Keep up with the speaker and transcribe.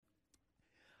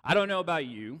I don't know about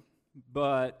you,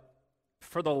 but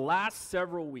for the last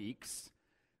several weeks,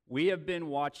 we have been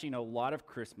watching a lot of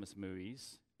Christmas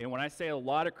movies. And when I say a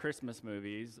lot of Christmas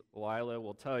movies, Lila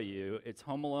will tell you it's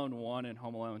Home Alone 1 and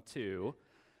Home Alone 2.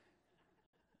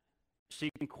 She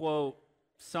can quote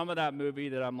some of that movie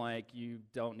that I'm like, you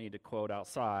don't need to quote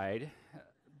outside.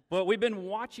 But we've been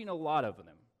watching a lot of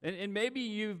them. And maybe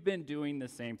you've been doing the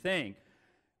same thing.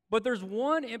 But there's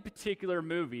one in particular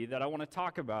movie that I want to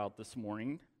talk about this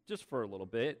morning, just for a little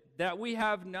bit, that we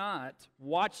have not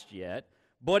watched yet,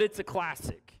 but it's a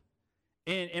classic.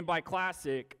 And by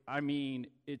classic, I mean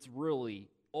it's really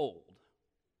old.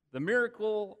 The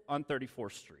Miracle on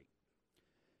 34th Street.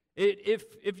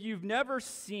 If you've never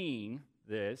seen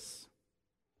this,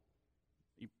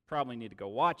 you probably need to go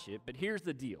watch it, but here's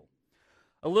the deal.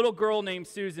 A little girl named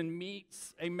Susan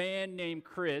meets a man named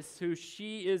Chris, who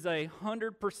she is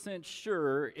 100%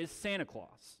 sure is Santa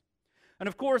Claus. And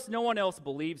of course, no one else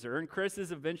believes her, and Chris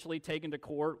is eventually taken to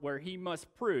court where he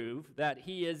must prove that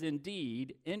he is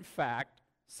indeed, in fact,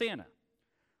 Santa.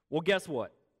 Well, guess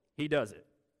what? He does it.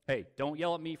 Hey, don't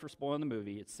yell at me for spoiling the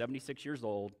movie. It's 76 years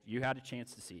old. You had a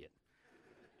chance to see it.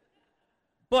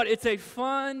 But it's a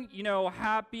fun,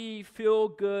 happy,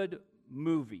 feel-good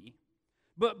movie.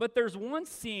 But there's one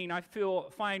scene I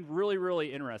find really,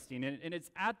 really interesting, and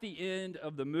it's at the end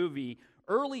of the movie.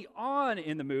 Early on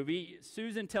in the movie,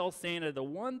 Susan tells Santa the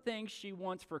one thing she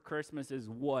wants for Christmas is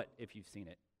what, if you've seen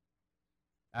it?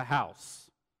 A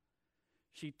house.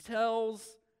 She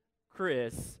tells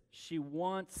Chris she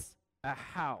wants a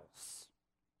house,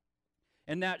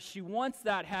 and that she wants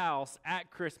that house at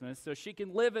Christmas so she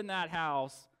can live in that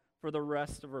house for the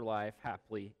rest of her life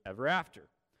happily ever after.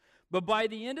 But by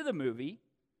the end of the movie,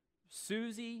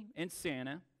 Susie and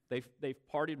Santa, they've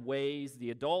parted ways.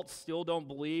 The adults still don't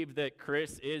believe that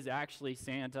Chris is actually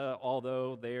Santa,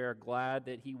 although they're glad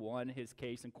that he won his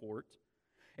case in court.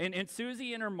 And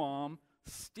Susie and her mom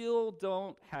still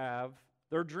don't have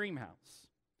their dream house.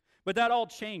 But that all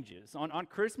changes. On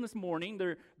Christmas morning,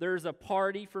 there's a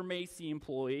party for Macy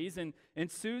employees, and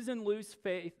Susan loses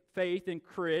faith in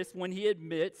Chris when he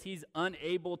admits he's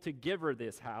unable to give her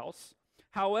this house.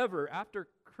 However, after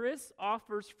Chris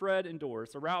offers Fred and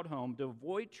Doris a route home to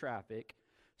avoid traffic,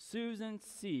 Susan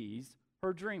sees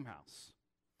her dream house.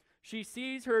 She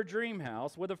sees her dream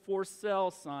house with a for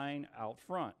sale sign out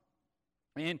front.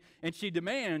 And she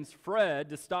demands Fred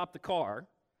to stop the car.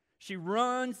 She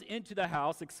runs into the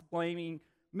house exclaiming,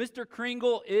 "Mr.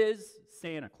 Kringle is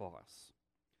Santa Claus."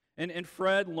 And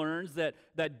Fred learns that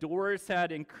Doris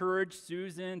had encouraged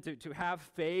Susan to have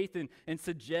faith and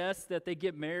suggests that they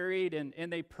get married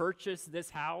and they purchase this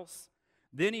house.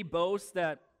 Then he boasts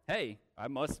that, hey, I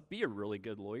must be a really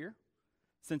good lawyer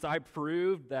since I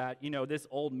proved that, this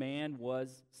old man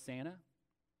was Santa.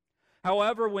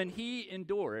 However, when he and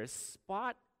Doris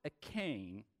spot a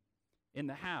cane in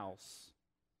the house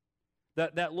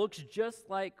that looks just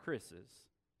like Chris's,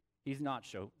 he's not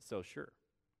so sure.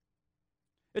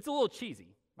 It's a little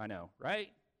cheesy, I know, right?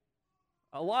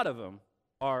 A lot of them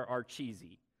are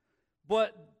cheesy.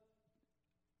 But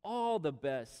all the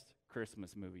best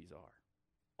Christmas movies are.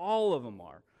 All of them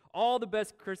are. All the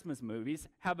best Christmas movies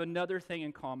have another thing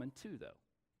in common too, though.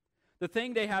 The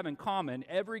thing they have in common,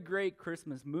 every great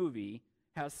Christmas movie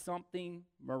has something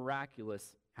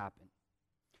miraculous happen.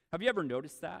 Have you ever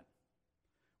noticed that?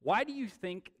 Why do you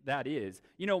think that is?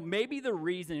 Maybe the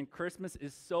reason Christmas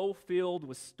is so filled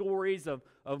with stories of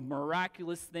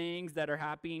miraculous things that are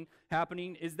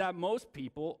happening is that most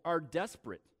people are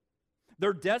desperate.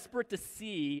 They're desperate to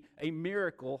see a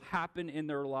miracle happen in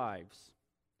their lives.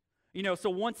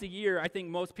 So once a year, I think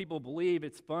most people believe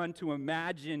it's fun to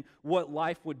imagine what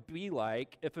life would be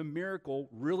like if a miracle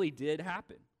really did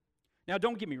happen. Now,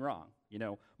 don't get me wrong.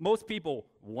 Most people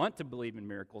want to believe in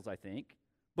miracles, I think,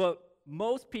 but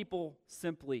most people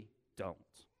simply don't.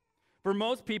 For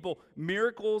most people,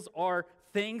 miracles are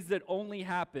things that only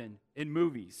happen in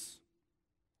movies.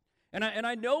 And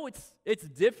I know it's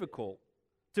difficult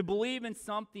to believe in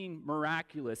something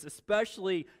miraculous,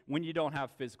 especially when you don't have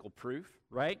physical proof,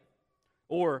 right?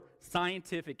 Or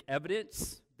scientific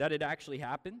evidence that it actually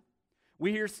happened.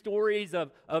 We hear stories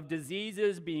of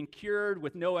diseases being cured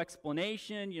with no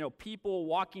explanation, people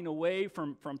walking away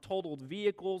from totaled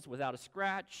vehicles without a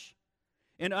scratch,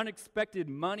 and unexpected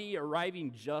money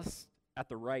arriving just at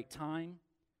the right time.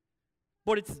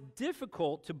 But it's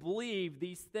difficult to believe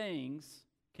these things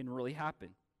can really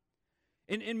happen.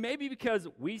 And maybe because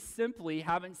we simply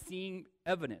haven't seen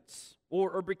evidence,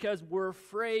 or because we're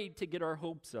afraid to get our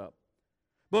hopes up.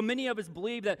 But many of us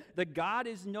believe that God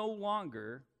is no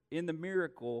longer in the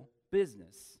miracle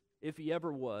business, if he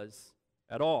ever was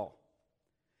at all.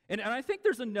 And I think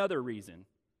there's another reason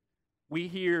we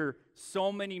hear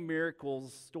so many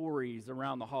miracles stories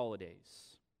around the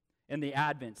holidays and the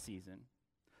Advent season.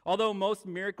 Although most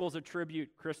miracles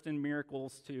attribute Christmas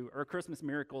miracles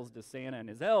to Santa and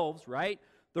his elves, right?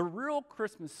 The real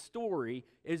Christmas story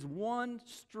is one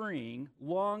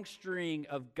long string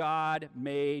of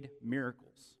God-made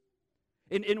miracles.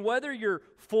 And whether you're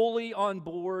fully on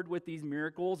board with these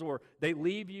miracles or they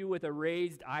leave you with a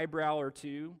raised eyebrow or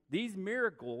two, these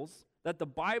miracles that the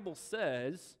Bible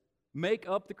says make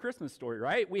up the Christmas story,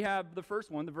 right? We have the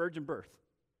first one, the virgin birth.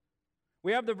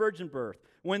 We have the virgin birth.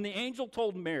 When the angel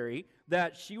told Mary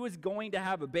that she was going to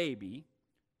have a baby,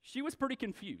 she was pretty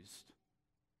confused.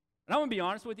 And I'm going to be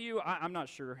honest with you, I'm not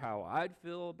sure how I'd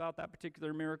feel about that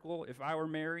particular miracle if I were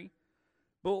Mary.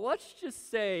 But let's just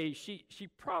say she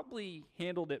probably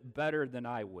handled it better than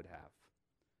I would have.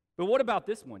 But what about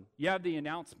this one? You have the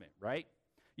announcement, right?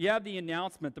 You have the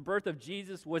announcement. The birth of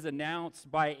Jesus was announced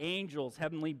by angels,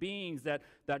 heavenly beings that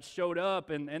showed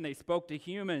up and they spoke to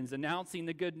humans, announcing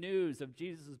the good news of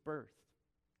Jesus' birth.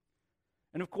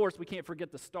 And of course, we can't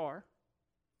forget the star,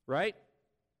 right?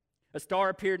 A star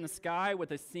appeared in the sky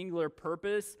with a singular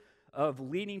purpose of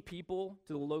leading people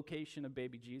to the location of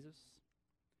baby Jesus.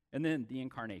 And then the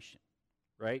incarnation,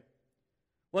 right?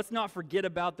 Let's not forget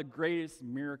about the greatest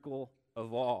miracle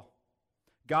of all.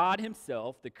 God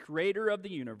himself, the creator of the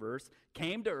universe,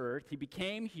 came to earth. He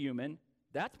became human.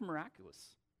 That's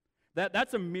miraculous.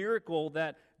 That's a miracle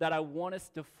that I want us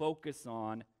to focus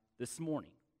on this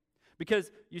morning. Because,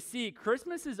 you see,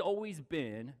 Christmas has always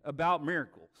been about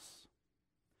miracles.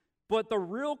 But the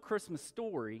real Christmas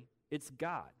story, it's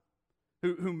God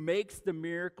who makes the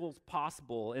miracles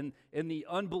possible and the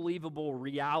unbelievable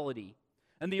reality.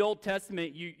 In the Old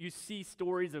Testament, you see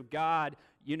stories of God,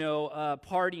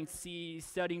 parting seas,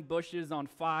 setting bushes on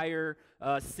fire,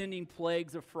 sending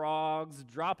plagues of frogs,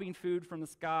 dropping food from the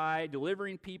sky,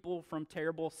 delivering people from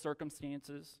terrible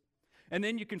circumstances. And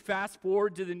then you can fast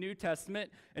forward to the New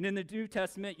Testament, and in the New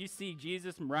Testament, you see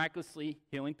Jesus miraculously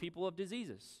healing people of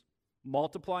diseases,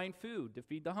 multiplying food to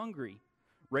feed the hungry,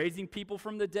 raising people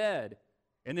from the dead,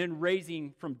 and then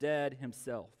raising from dead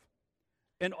himself.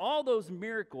 And all those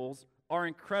miracles are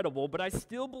incredible, but I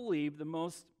still believe the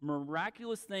most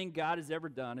miraculous thing God has ever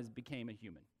done is became a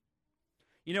human.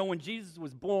 When Jesus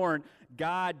was born,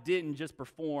 God didn't just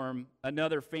perform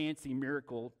another fancy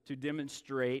miracle to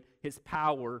demonstrate his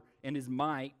power and his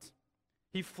might.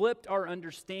 He flipped our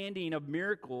understanding of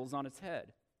miracles on its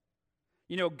head.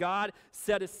 God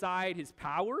set aside his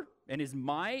power and his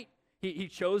might. He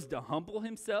chose to humble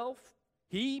himself.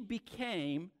 He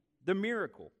became the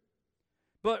miracle.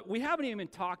 But we haven't even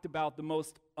talked about the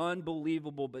most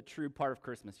unbelievable but true part of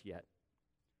Christmas yet.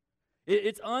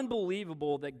 It's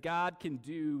unbelievable that God can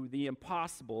do the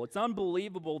impossible. It's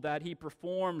unbelievable that he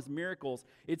performs miracles.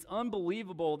 It's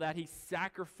unbelievable that he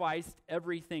sacrificed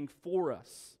everything for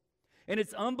us. And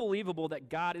it's unbelievable that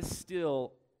God is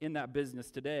still in that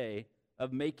business today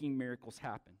of making miracles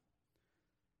happen.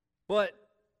 But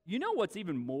you know what's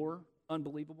even more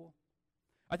unbelievable?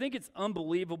 I think it's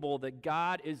unbelievable that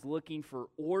God is looking for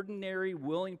ordinary,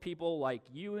 willing people like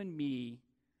you and me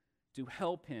to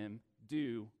help him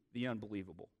do the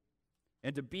unbelievable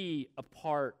and to be a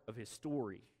part of his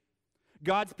story.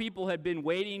 God's people had been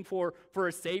waiting for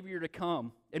a Savior to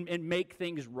come and make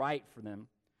things right for them.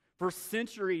 For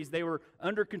centuries, they were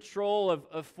under control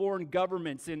of foreign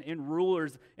governments and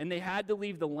rulers, and they had to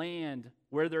leave the land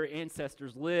where their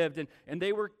ancestors lived, and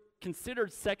they were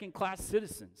considered second-class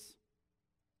citizens.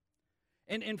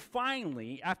 And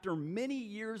finally, after many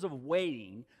years of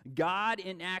waiting, God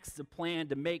enacts a plan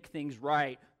to make things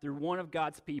right through one of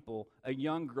God's people, a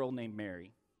young girl named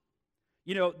Mary.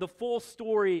 The full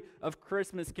story of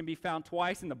Christmas can be found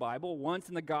twice in the Bible, once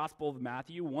in the Gospel of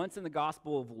Matthew, once in the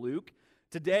Gospel of Luke.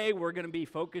 Today, we're going to be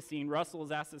Russell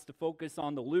has asked us to focus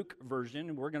on the Luke version,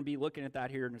 and we're going to be looking at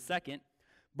that here in a second.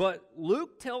 But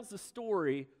Luke tells the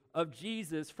story of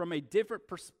Jesus from a different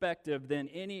perspective than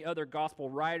any other gospel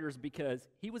writers because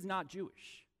he was not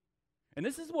Jewish. And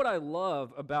this is what I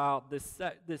love about this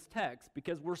text,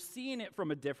 because we're seeing it from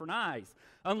a different eyes.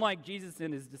 Unlike Jesus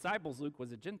and his disciples, Luke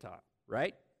was a Gentile,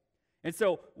 right? And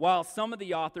so while some of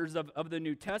the authors of the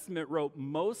New Testament wrote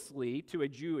mostly to a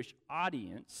Jewish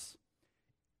audience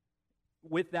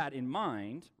with that in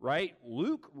mind, right?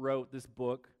 Luke wrote this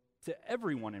book to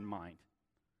everyone in mind.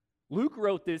 Luke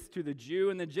wrote this to the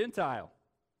Jew and the Gentile.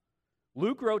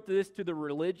 Luke wrote this to the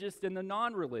religious and the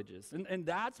non-religious. And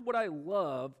that's what I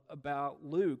love about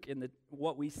Luke and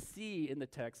what we see in the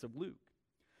text of Luke.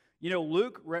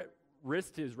 Luke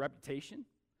risked his reputation.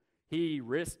 He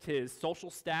risked his social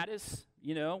status,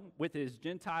 with his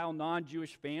Gentile,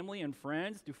 non-Jewish family and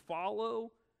friends to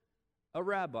follow a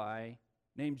rabbi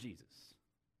named Jesus.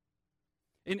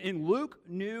 And Luke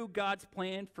knew God's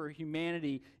plan for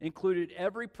humanity included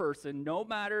every person, no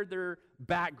matter their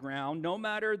background, no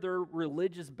matter their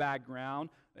religious background,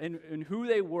 and who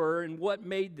they were and what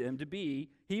made them to be.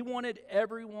 He wanted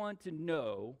everyone to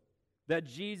know that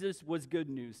Jesus was good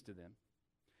news to them,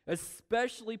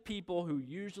 especially people who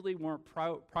usually weren't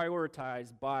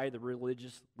prioritized by the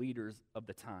religious leaders of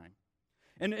the time.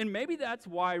 And maybe that's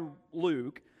why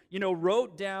Luke,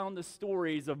 wrote down the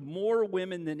stories of more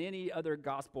women than any other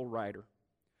gospel writer.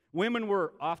 Women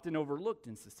were often overlooked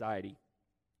in society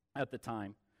at the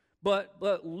time. But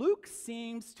Luke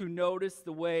seems to notice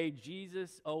the way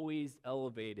Jesus always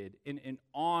elevated and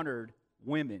honored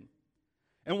women.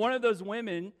 And one of those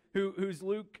women whose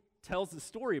Luke tells the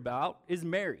story about is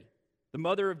Mary, the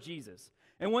mother of Jesus.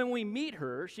 And when we meet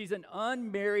her, she's an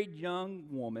unmarried young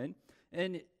woman,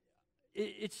 and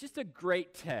it's just a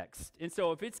great text. And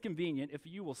so if it's convenient, if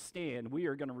you will stand, we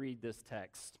are going to read this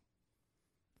text.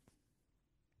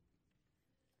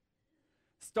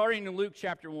 Starting in Luke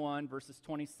chapter 1, verses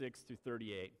 26 through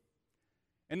 38.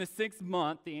 In the 6th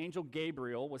month, the angel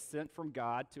Gabriel was sent from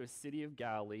God to a city of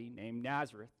Galilee named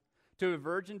Nazareth, to a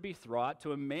virgin betrothed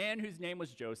to a man whose name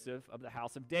was Joseph of the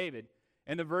house of David,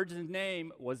 and the virgin's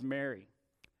name was Mary.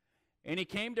 And he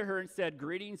came to her and said,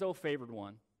 "Greetings, O favored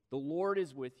one, the Lord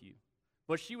is with you."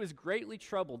 But she was greatly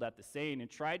troubled at the saying and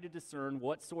tried to discern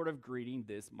what sort of greeting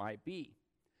this might be.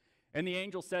 And the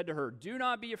angel said to her, "Do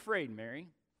not be afraid, Mary,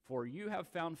 for you have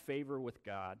found favor with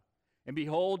God. And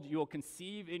behold, you will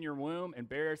conceive in your womb and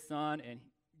bear a son, and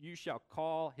you shall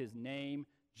call his name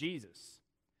Jesus.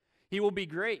 He will be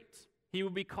great. He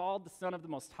will be called the Son of the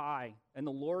Most High, and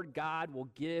the Lord God will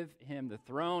give him the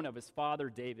throne of his father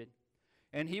David.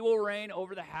 And he will reign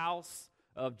over the house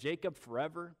of Jacob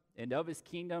forever, and of his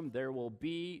kingdom there will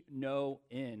be no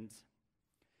end."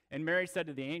 And Mary said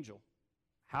to the angel,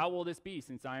 "How will this be,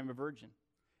 since I am a virgin?"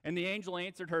 And the angel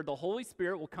answered her, "The Holy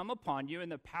Spirit will come upon you,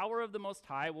 and the power of the Most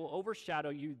High will overshadow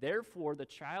you. Therefore, the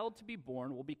child to be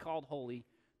born will be called Holy,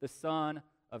 the Son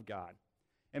of God.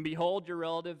 And behold, your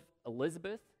relative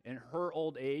Elizabeth, in her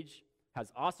old age,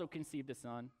 has also conceived a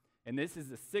son, and this is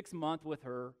the 6th month with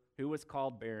her, who was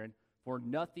called barren, for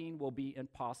nothing will be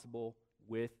impossible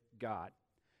with God."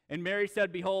 And Mary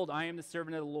said, "Behold, I am the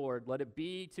servant of the Lord. Let it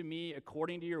be to me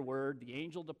according to your word." The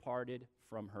angel departed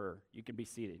from her. You can be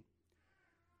seated.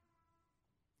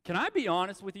 Can I be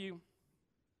honest with you?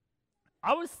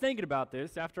 I was thinking about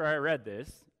this after I read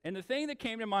this, and the thing that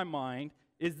came to my mind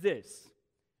is this.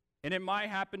 And it might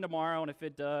happen tomorrow, and if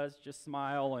it does, just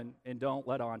smile and don't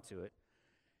let on to it.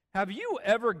 Have you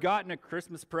ever gotten a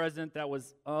Christmas present that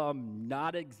was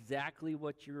not exactly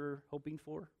what you were hoping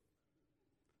for?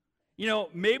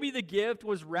 Maybe the gift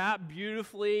was wrapped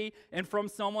beautifully and from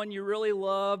someone you really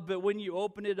love, but when you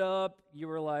opened it up, you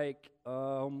were like,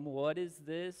 what is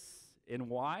this and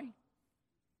why?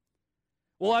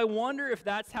 Well, I wonder if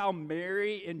that's how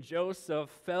Mary and Joseph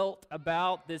felt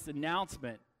about this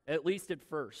announcement, at least at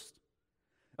first.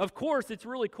 Of course, it's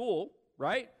really cool,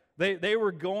 right? They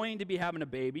were going to be having a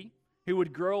baby who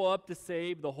would grow up to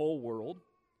save the whole world,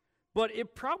 but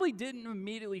it probably didn't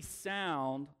immediately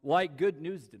sound like good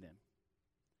news to them.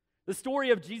 The story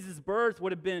of Jesus' birth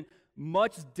would have been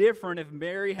much different if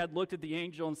Mary had looked at the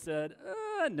angel and said,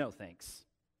 "No thanks,"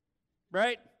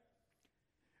 right?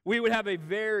 We would have a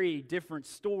very different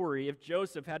story if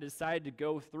Joseph had decided to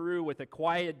go through with a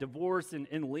quiet divorce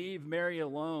and leave Mary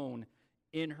alone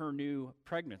in her new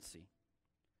pregnancy.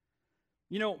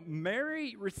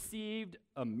 Mary received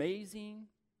amazing,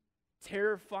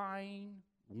 terrifying,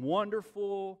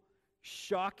 wonderful,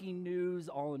 shocking news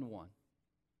all in one.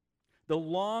 The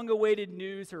long-awaited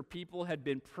news her people had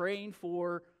been praying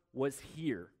for was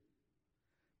here.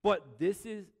 But this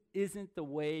isn't the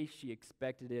way she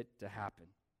expected it to happen.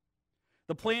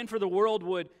 The plan for the world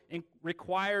would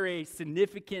require a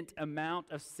significant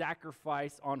amount of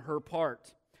sacrifice on her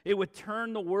part. It would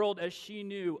turn the world as she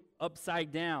knew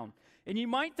upside down. And you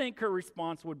might think her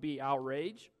response would be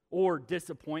outrage or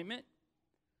disappointment.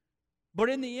 But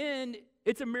in the end,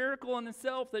 it's a miracle in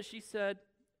itself that she said,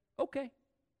 okay.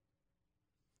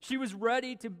 She was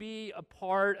ready to be a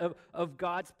part of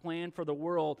God's plan for the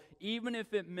world, even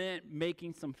if it meant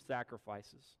making some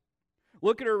sacrifices.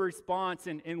 Look at her response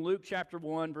in Luke chapter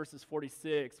 1, verses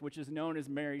 46, which is known as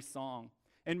Mary's song.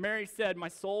 And Mary said, "My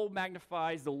soul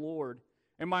magnifies the Lord,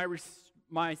 and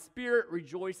my spirit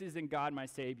rejoices in God my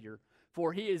Savior,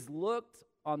 for he has looked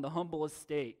on the humble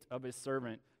estate of his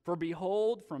servant. For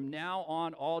behold, from now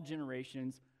on all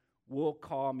generations will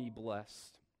call me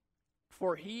blessed."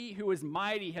 For he who is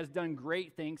mighty has done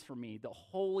great things for me. The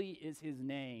holy is his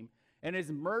name, and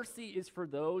his mercy is for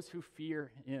those who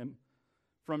fear him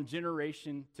from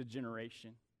generation to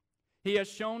generation. He has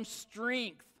shown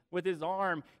strength with his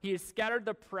arm. He has scattered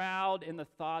the proud in the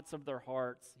thoughts of their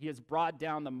hearts. He has brought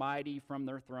down the mighty from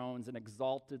their thrones and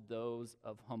exalted those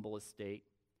of humble estate.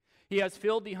 He has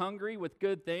filled the hungry with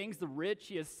good things. The rich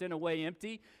he has sent away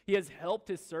empty. He has helped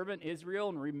his servant Israel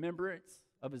in remembrance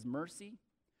of his mercy,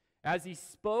 as he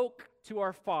spoke to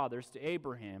our fathers, to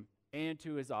Abraham, and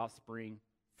to his offspring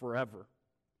forever.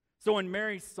 So in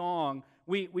Mary's song,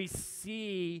 we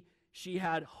see she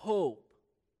had hope.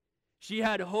 She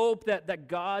had hope that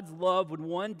God's love would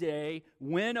one day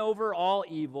win over all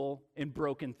evil and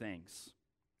broken things.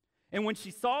 And when she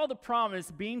saw the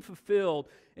promise being fulfilled,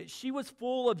 she was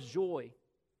full of joy.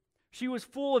 She was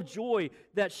full of joy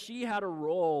that she had a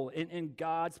role in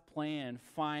God's plan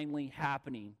finally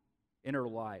happening in her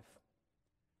life.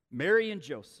 Mary and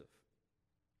Joseph,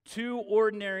 two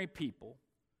ordinary people,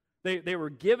 they were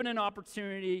given an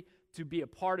opportunity to be a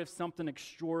part of something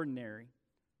extraordinary,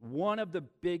 one of the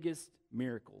biggest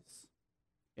miracles,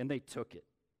 and they took it.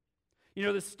 You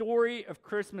know, the story of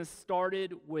Christmas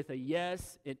started with a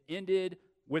yes, it ended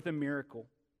with a miracle.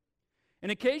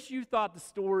 And in case you thought the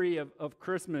story of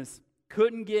Christmas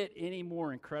couldn't get any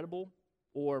more incredible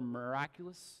or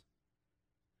miraculous,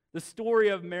 the story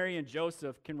of Mary and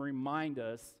Joseph can remind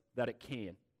us that it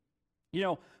can. You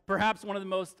know, perhaps one of the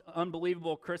most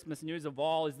unbelievable Christmas news of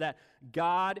all is that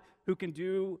God, who can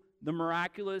do the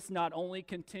miraculous, not only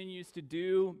continues to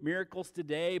do miracles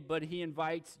today, but he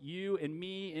invites you and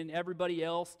me and everybody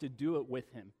else to do it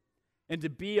with him and to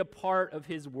be a part of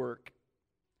his work.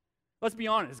 Let's be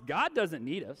honest, God doesn't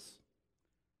need us,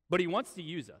 but he wants to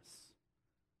use us.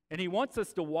 And he wants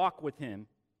us to walk with him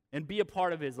and be a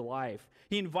part of his life.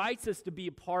 He invites us to be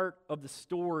a part of the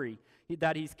story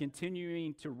that he's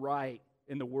continuing to write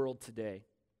in the world today.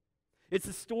 It's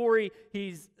a story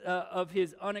of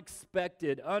his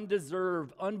unexpected,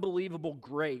 undeserved, unbelievable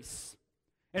grace.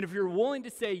 And if you're willing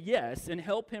to say yes and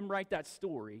help him write that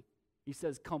story, he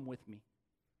says, come with me.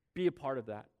 Be a part of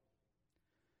that.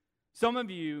 Some of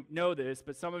you know this,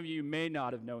 but some of you may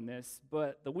not have known this,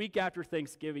 but the week after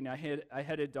Thanksgiving, I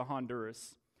headed to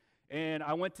Honduras. And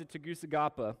I went to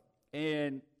Tegucigalpa,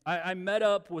 and I met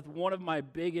up with one of my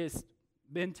biggest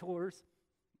mentors.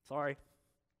 Sorry.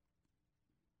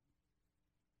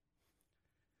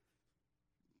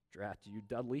 Draft you,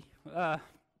 Dudley.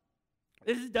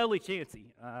 This is Dudley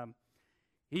Chansey.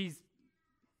 He's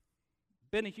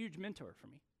been a huge mentor for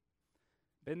me.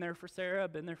 Been there for Sarah,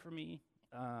 been there for me.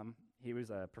 He was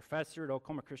a professor at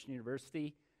Oklahoma Christian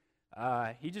University.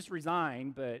 He just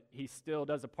resigned, but he still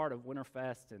does a part of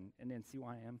Winterfest and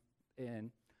NCYM.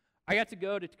 And I got to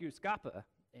go to Tegucigalpa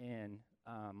and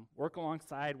work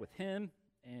alongside with him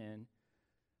and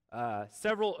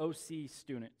several OC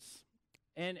students.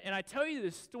 And I tell you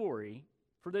this story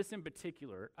for this in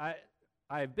particular.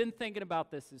 I've been thinking about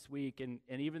this week, and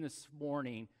even this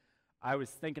morning, I was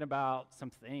thinking about some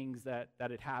things that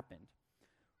had happened.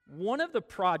 One of the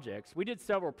projects, we did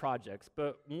several projects,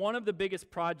 but one of the biggest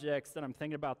projects that I'm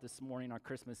thinking about this morning on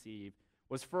Christmas Eve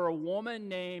was for a woman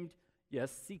named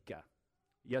Yasika.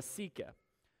 Yasika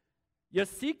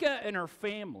and her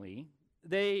family,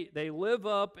 they live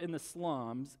up in the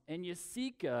slums, and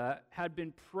Yasika had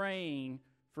been praying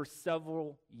for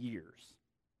several years.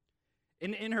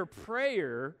 And in her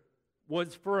prayer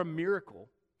was for a miracle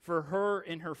for her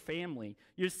and her family.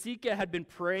 Yasika had been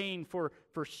praying for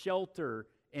shelter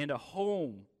and a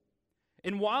home.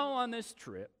 And while on this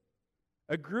trip,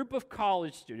 a group of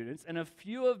college students and a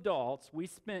few adults, we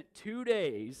spent 2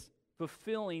 days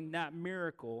fulfilling that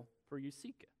miracle for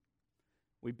Yasika.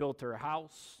 We built her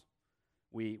house.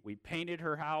 We painted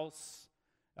her house,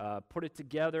 put it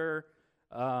together.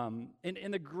 And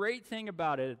the great thing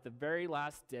about it, at the very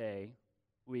last day,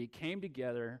 we came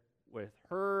together with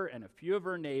her and a few of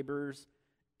her neighbors,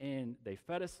 and they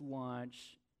fed us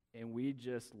lunch, and we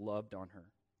just loved on her.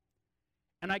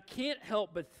 And I can't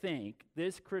help but think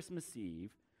this Christmas Eve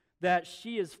that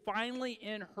she is finally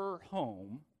in her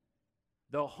home,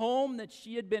 the home that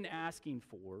she had been asking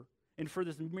for, and for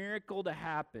this miracle to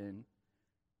happen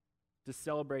to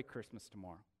celebrate Christmas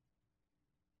tomorrow.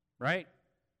 Right?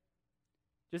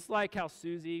 Just like how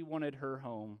Susie wanted her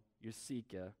home,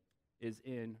 Yasika is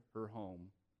in her home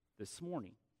this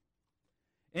morning.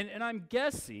 And I'm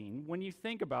guessing when you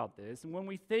think about this, and when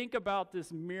we think about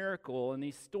this miracle and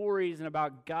these stories and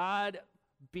about God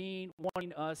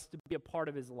wanting us to be a part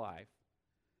of his life,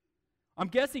 I'm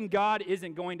guessing God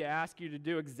isn't going to ask you to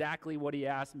do exactly what he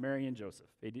asked Mary and Joseph.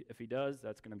 If he does,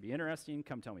 that's going to be interesting.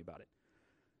 Come tell me about it.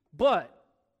 But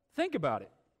think about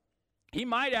it. He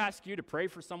might ask you to pray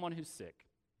for someone who's sick,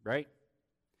 right?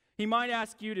 He might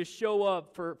ask you to show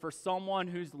up for someone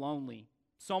who's lonely,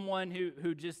 someone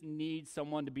who just needs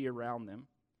someone to be around them.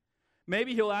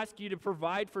 Maybe he'll ask you to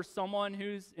provide for someone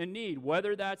who's in need,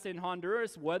 whether that's in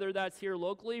Honduras, whether that's here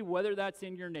locally, whether that's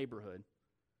in your neighborhood.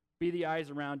 Be the eyes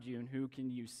around you, and who can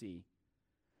you see?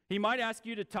 He might ask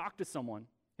you to talk to someone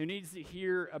who needs to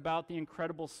hear about the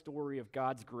incredible story of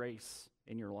God's grace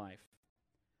in your life.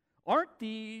 Aren't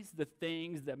these the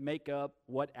things that make up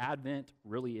what Advent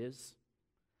really is?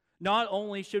 Not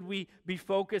only should we be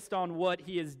focused on what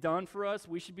he has done for us,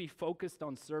 we should be focused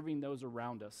on serving those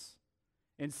around us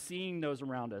and seeing those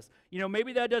around us. You know,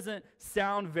 maybe that doesn't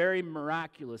sound very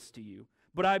miraculous to you,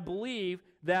 but I believe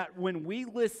that when we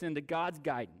listen to God's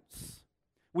guidance,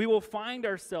 we will find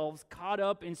ourselves caught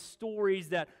up in stories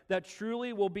that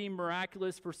truly will be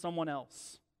miraculous for someone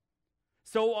else.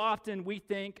 So often we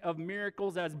think of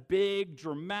miracles as big,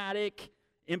 dramatic,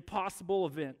 impossible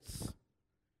events.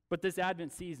 But this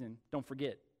Advent season, don't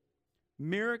forget,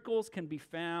 miracles can be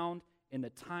found in the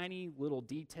tiny little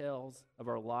details of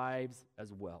our lives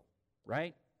as well,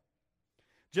 right?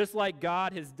 Just like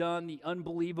God has done the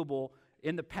unbelievable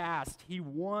in the past, he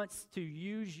wants to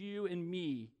use you and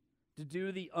me to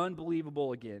do the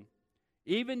unbelievable again.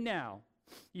 Even now,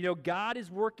 you know, God is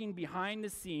working behind the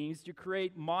scenes to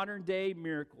create modern-day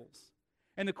miracles.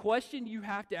 And the question you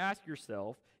have to ask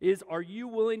yourself is, are you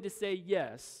willing to say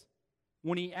yes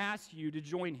when he asks you to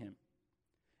join him?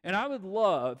 And I would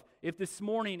love if this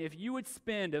morning, if you would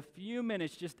spend a few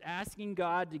minutes just asking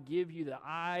God to give you the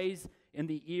eyes and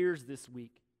the ears this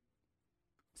week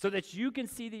so that you can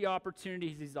see the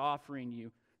opportunities he's offering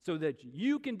you, so that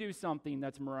you can do something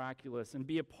that's miraculous and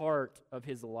be a part of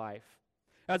his life.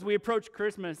 As we approach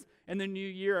Christmas and the new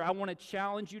year, I want to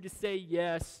challenge you to say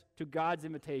yes to God's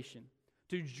invitation,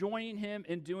 to joining him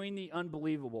in doing the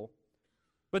unbelievable.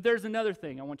 But there's another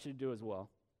thing I want you to do as well.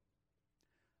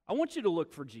 I want you to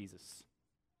look for Jesus.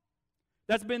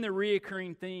 That's been the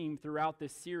reoccurring theme throughout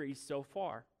this series so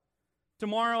far.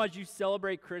 Tomorrow, as you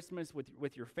celebrate Christmas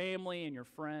with your family and your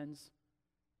friends,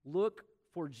 look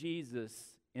for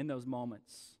Jesus in those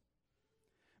moments.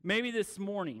 Maybe this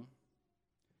morning,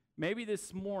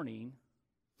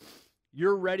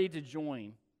 you're ready to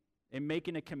join in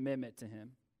making a commitment to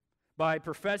him by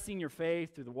professing your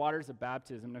faith through the waters of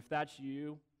baptism. And if that's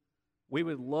you, we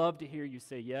would love to hear you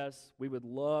say yes. We would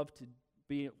love to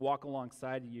walk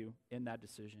alongside you in that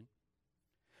decision.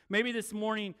 Maybe this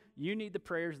morning you need the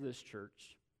prayers of this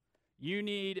church. You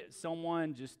need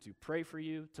someone just to pray for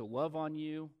you, to love on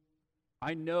you.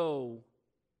 I know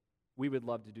we would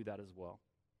love to do that as well.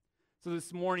 So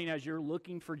this morning, as you're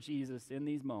looking for Jesus in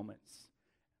these moments,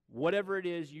 whatever it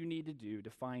is you need to do to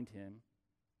find him,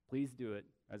 please do it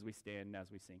as we stand and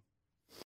as we sing.